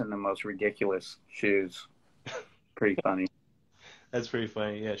skates in the most ridiculous shoes. Pretty funny. That's pretty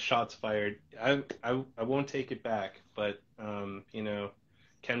funny. Yeah, shots fired. I won't take it back, but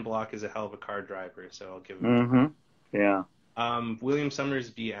Ken Block is a hell of a car driver, so I'll give him. Mm-hmm. Yeah. William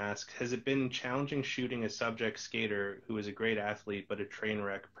Summersby asks, has it been challenging shooting a subject skater who is a great athlete but a train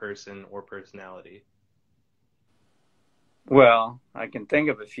wreck person or personality? Well, I can think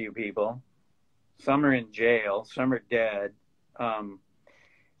of a few people. Some are in jail, some are dead.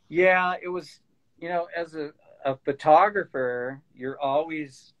 Yeah, it was, as a photographer, you're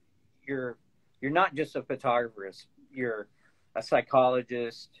not just a photographer. You're a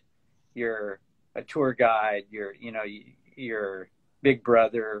psychologist. You're a tour guide. You're big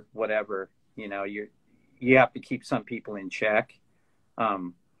brother, whatever. You have to keep some people in check.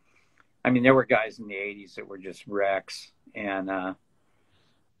 There were guys in the '80s that were just wrecks, and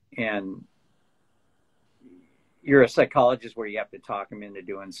you're a psychologist where you have to talk them into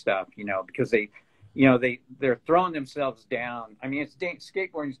doing stuff, because they're throwing themselves down.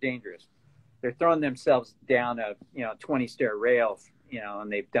 Skateboarding's dangerous. They're throwing themselves down a 20-stair rail,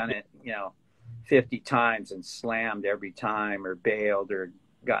 and they've done it 50 times and slammed every time, or bailed, or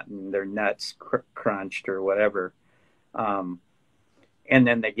gotten their nuts crunched or whatever. And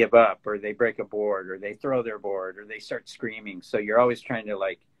then they give up, or they break a board, or they throw their board, or they start screaming. So you're always trying to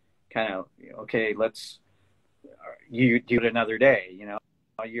okay, you do it another day,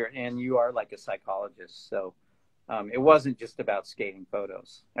 you are like a psychologist. So it wasn't just about skating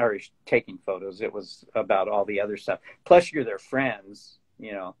photos or taking photos. It was about all the other stuff. Plus you're their friends,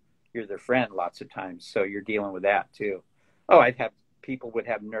 you're their friend lots of times. So you're dealing with that too. Oh, people would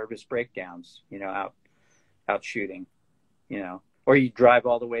have nervous breakdowns, out shooting, or you drive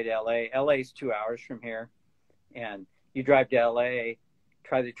all the way to LA. LA's 2 hours from here, and you drive to LA,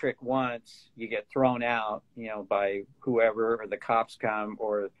 try the trick once, you get thrown out, by whoever, or the cops come,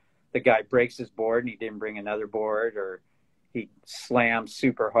 or the guy breaks his board and he didn't bring another board, or he slams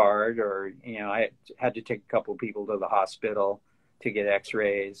super hard, or, I had to take a couple of people to the hospital to get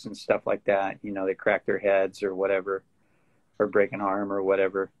x-rays and stuff like that. They crack their heads or whatever, or break an arm or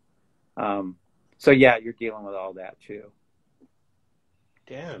whatever. So yeah, you're dealing with all that too.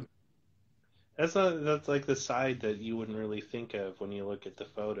 Damn. That's like the side that you wouldn't really think of when you look at the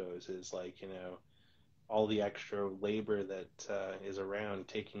photos, is like, all the extra labor that is around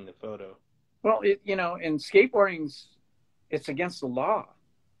taking the photo. Well, in skateboarding's, it's against the law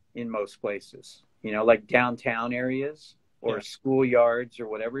in most places, like downtown areas or schoolyards or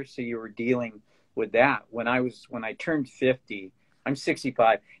whatever. So you were dealing with that. When I turned 50, I'm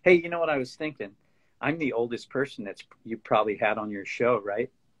 65. Hey, you know what I was thinking? I'm the oldest person you probably had on your show, right?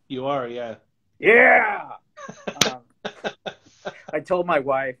 You are, yeah. Yeah. I told my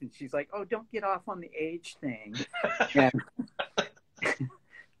wife, and she's like, "Oh, don't get off on the age thing."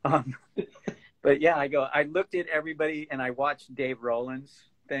 And, But yeah, I looked at everybody and I watched Dave Rollins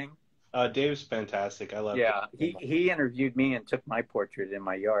thing. Dave's fantastic. I love Yeah, Dave. he interviewed me and took my portrait in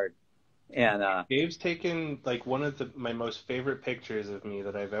my yard. And Dave's taken like one of my most favorite pictures of me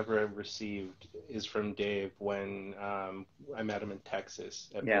that I've ever received is from Dave when I met him in Texas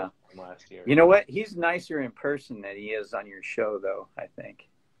at yeah, BlizzCon last year. you know what? He's nicer in person than he is on your show, though, I think.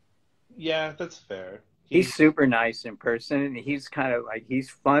 Yeah, that's fair. He's super nice in person, and he's kind of like he's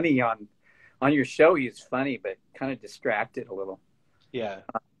funny on your show. He's funny, but kind of distracted a little. Yeah,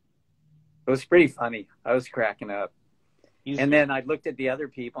 It was pretty funny. I was cracking up. he's And then I looked at the other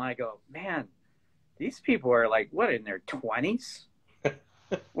people, and I go, man, these people are like what in their 20s?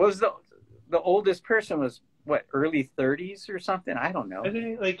 Was the oldest person was what, early 30s or something? I don't know. I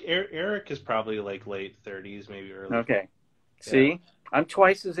think like Eric is probably like late 30s, maybe early. Okay. Yeah. See, I'm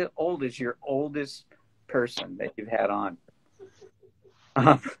twice as old as your oldest person that you've had on.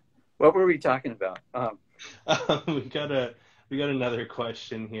 What were we talking about? We got another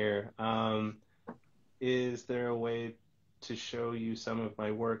question here. Is there a way to show you some of my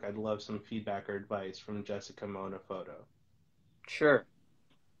work? I'd love some feedback or advice from Jessica Mona Photo. Sure.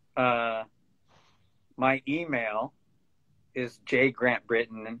 My email is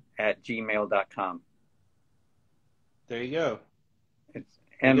jgrantbritton@gmail.com. There you go.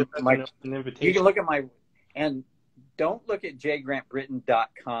 And an invitation. you can look at and don't look at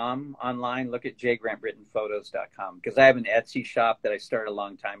jgrantbritton.com online. Look at jgrantbrittonphotos.com because I have an Etsy shop that I started a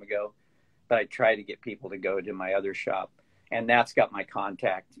long time ago, but I try to get people to go to my other shop. And that's got my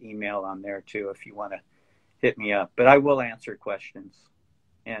contact email on there too if you want to hit me up. But I will answer questions.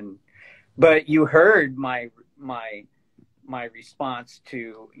 But you heard my response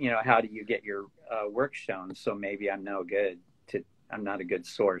to, how do you get your work shown? So maybe I'm not a good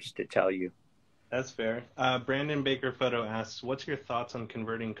source to tell you. That's fair. Brandon Baker Photo asks, what's your thoughts on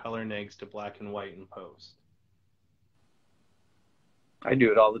converting color negs to black and white in post? I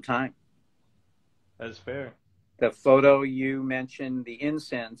do it all the time. That's fair. The photo you mentioned, the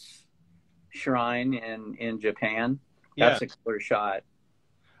incense shrine in Japan, that's a color shot.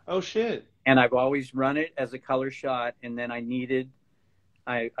 Oh, shit. And I've always run it as a color shot. And then I'm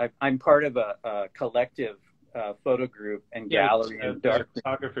part of a collective photo group and gallery and dark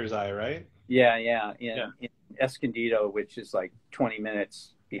photographer's eye, right? Yeah. In Escondido, which is like 20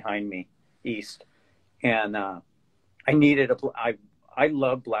 minutes behind me east. And I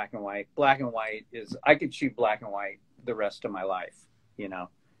love black and white. Black and white I could shoot black and white the rest of my life.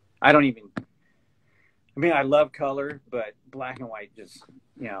 I love color, but black and white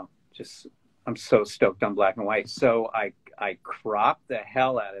I'm so stoked on black and white. So I cropped the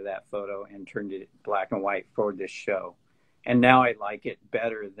hell out of that photo and turned it black and white for this show. And now I like it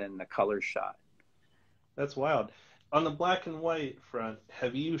better than the color shot. That's wild. On the black and white front,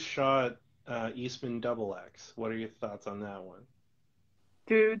 have you shot Eastman XX? What are your thoughts on that one?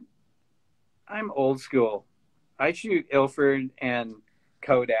 Dude, I'm old school. I shoot Ilford and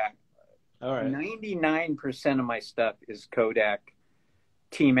Kodak. All right. 99% of my stuff is Kodak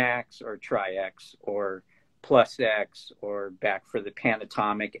T-Max or Tri-X or Plus X or back for the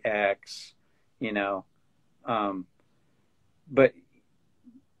Panatomic X, but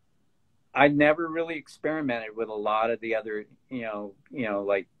I never really experimented with a lot of the other,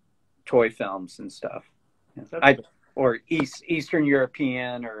 like toy films and stuff. Or Eastern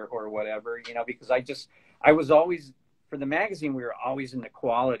European or whatever, because I was always, for the magazine, we were always into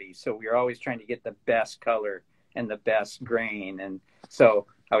quality. So we were always trying to get the best color and the best grain. And so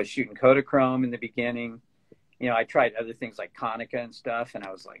I was shooting Kodachrome in the beginning. I tried other things like Konica and stuff, and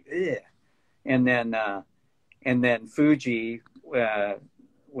I was like, ugh. And then Fuji,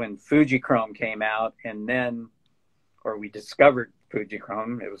 when Fujichrome came out, or we discovered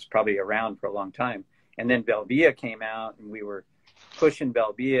Fujichrome, it was probably around for a long time. And then Velvia came out, and we were pushing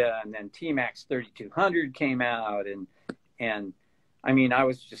Velvia, and then T-Max 3200 came out, and I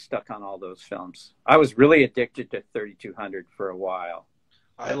was just stuck on all those films. I was really addicted to 3200 for a while.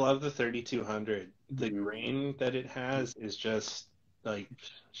 I love the 3200. The grain that it has is just like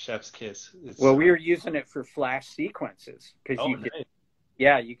chef's kiss. We were using it for flash sequences because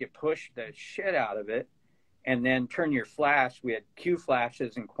you could push the shit out of it and then turn your flash. We had Q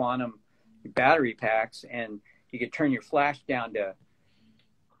flashes and quantum battery packs, and you could turn your flash down to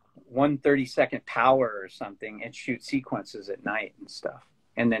 1/32 power or something and shoot sequences at night and stuff,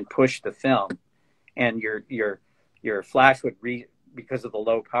 and then push the film, and your flash would because of the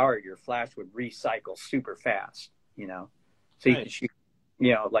low power, your flash would recycle super fast, so you could shoot,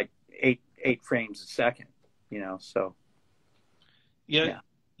 like eight frames a second, so. Yeah.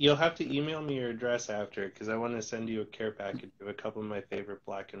 You'll have to email me your address after, because I want to send you a care package of a couple of my favorite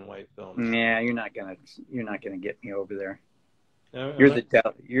black and white films. Yeah, you're not gonna get me over there. No, I'm You're not. the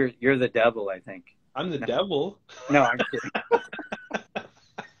devil. You're the devil, I think. I'm the No, devil. no, I'm kidding.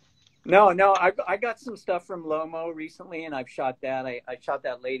 No, no, I got some stuff from Lomo recently, and I've shot that. I shot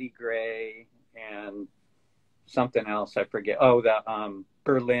that Lady Gray and something else. I forget. Oh, the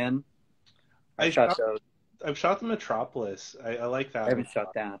Berlin. I I shot shot. those. I've shot the Metropolis. I like I that one. haven't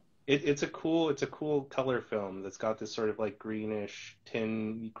shot that. It's a cool color film that's got this sort of like greenish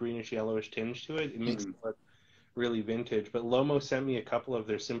yellowish tinge to it. It makes it Mm-hmm. look really vintage. But Lomo sent me a couple of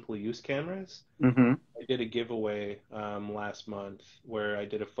their simple use cameras. Mm-hmm. I did a giveaway last month where I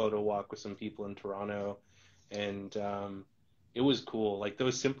did a photo walk with some people in Toronto, and it was cool. Like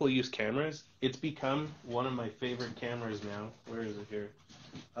those simple use cameras, it's become one of my favorite cameras now. Where is it here?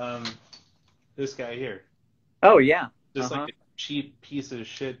 Um, this guy here, Oh yeah. just like Uh-huh. a cheap piece of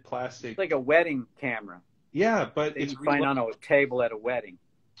shit It's plastic. like a wedding camera Yeah, but that you find on a table at a wedding.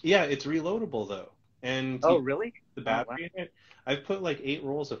 it's reloadable though, and Oh you really? the Oh wow. battery in it. I've put like 8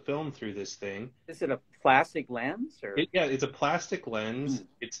 rolls of film through this thing. Is it a plastic lens or? Yeah, it's a plastic lens. Hmm.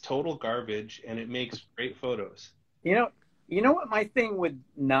 It's total garbage, and it makes great photos. You know, you know what my thing with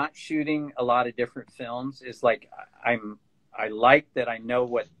not shooting a lot of different films is like I like that I know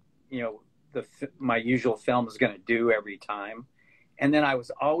what you know my usual film is going to do every time, and then I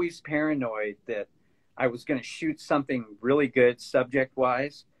was always paranoid that I was going to shoot something really good subject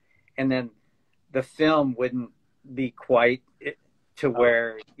wise, and then the film wouldn't be quite to Oh,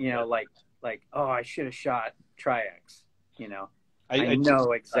 where yeah. like oh I should have shot Tri-X, you know. I I just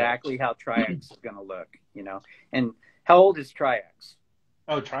know exactly how Tri-X is going to look, you know. And how old is Tri-X?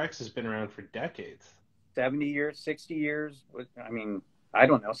 Tri-X has been around for decades. 70 years, 60 years? I mean, I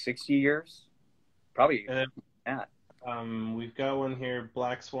don't know, 60 years? Probably And that. we've got one here,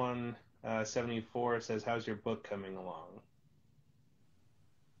 Black Swan 74 says, "How's your book coming along?"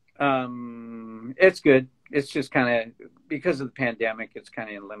 It's good. It's just kind of because of the pandemic, it's kind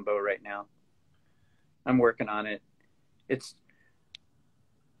of in limbo right now. I'm working on it. It's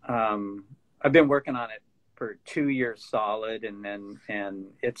I've been working on it for 2 years solid, and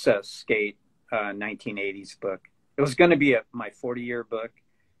it's a skate 1980s book. It was going to be my 40-year book,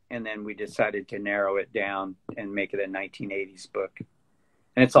 and then we decided to narrow it down and make it a 1980s book.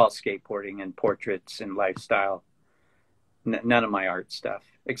 And it's all skateboarding and portraits and lifestyle. None of my art stuff,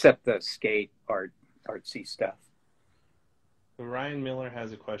 except the skate artsy stuff. So Ryan Miller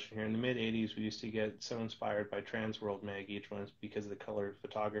has a question here. In the mid 80s, we used to get so inspired by Transworld Mag each one because of the color of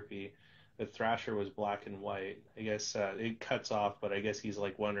photography. The Thrasher was black and white. I guess it cuts off, but I guess he's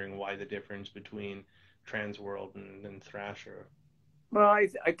like wondering why the difference between Transworld and Thrasher. Well, I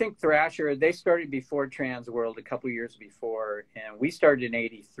think Thrasher, they started before Trans World a couple years before, and we started in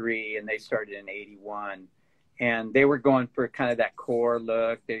 83 and they started in 81. And they were going for kind of that core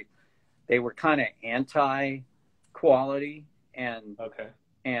look. They were kind of anti quality, and Okay.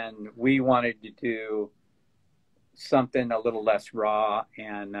 we wanted to do something a little less raw.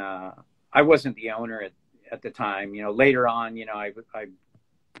 And I wasn't the owner at the time. You know, later on, you know,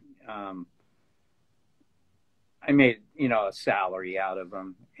 um, I made, you know, a salary out of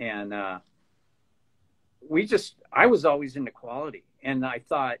them. And I was always into quality. And I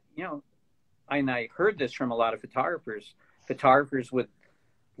thought, you know, and I heard this from a lot of photographers. Photographers would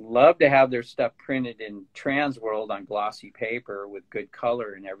love to have their stuff printed in Transworld on glossy paper with good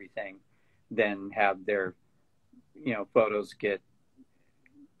color and everything, than have their, you know, photos get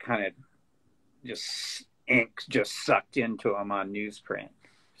kind of just ink just sucked into them on newsprint. Yeah.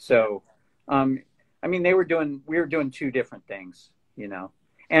 So, I mean, we were doing two different things, you know,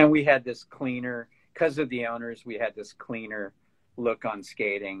 and we had this cleaner, because of the owners, we had this cleaner look on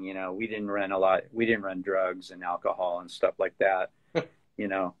skating. You know, we didn't run drugs and alcohol and stuff like that. You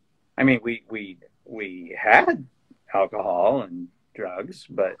know, I mean, we had alcohol and drugs,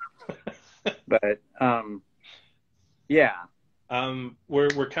 but yeah.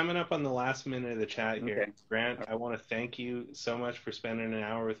 We're coming up on the last minute of the chat here. Okay. Grant, I want to thank you so much for spending an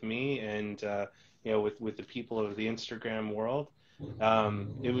hour with me and with the people of the Instagram world.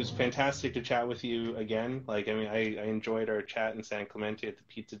 It was fantastic to chat with you again. Like, I mean, I enjoyed our chat in San Clemente at the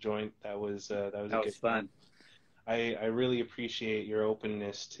pizza joint. That was a That good was time. fun. I really appreciate your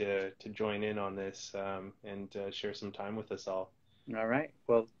openness to join in on this and share some time with us all. All right.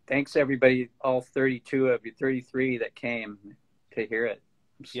 Well, thanks everybody, all 32 of you, 33 that came to hear it.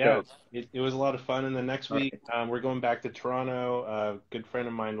 I'm Yeah, stoked. it was a lot of fun. And the next All week, right. we're going back to Toronto. A good friend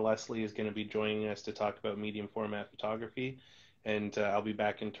of mine, Leslie, is going to be joining us to talk about medium format photography. And I'll be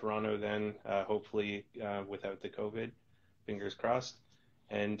back in Toronto then, hopefully without the COVID. Fingers crossed.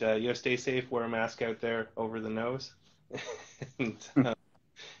 And stay safe. Wear a mask out there over the nose. And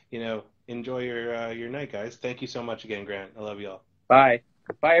enjoy your night, guys. Thank you so much again, Grant. I love you all. Bye.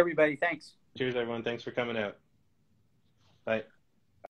 Bye, everybody. Thanks. Cheers, everyone. Thanks for coming out. Bye.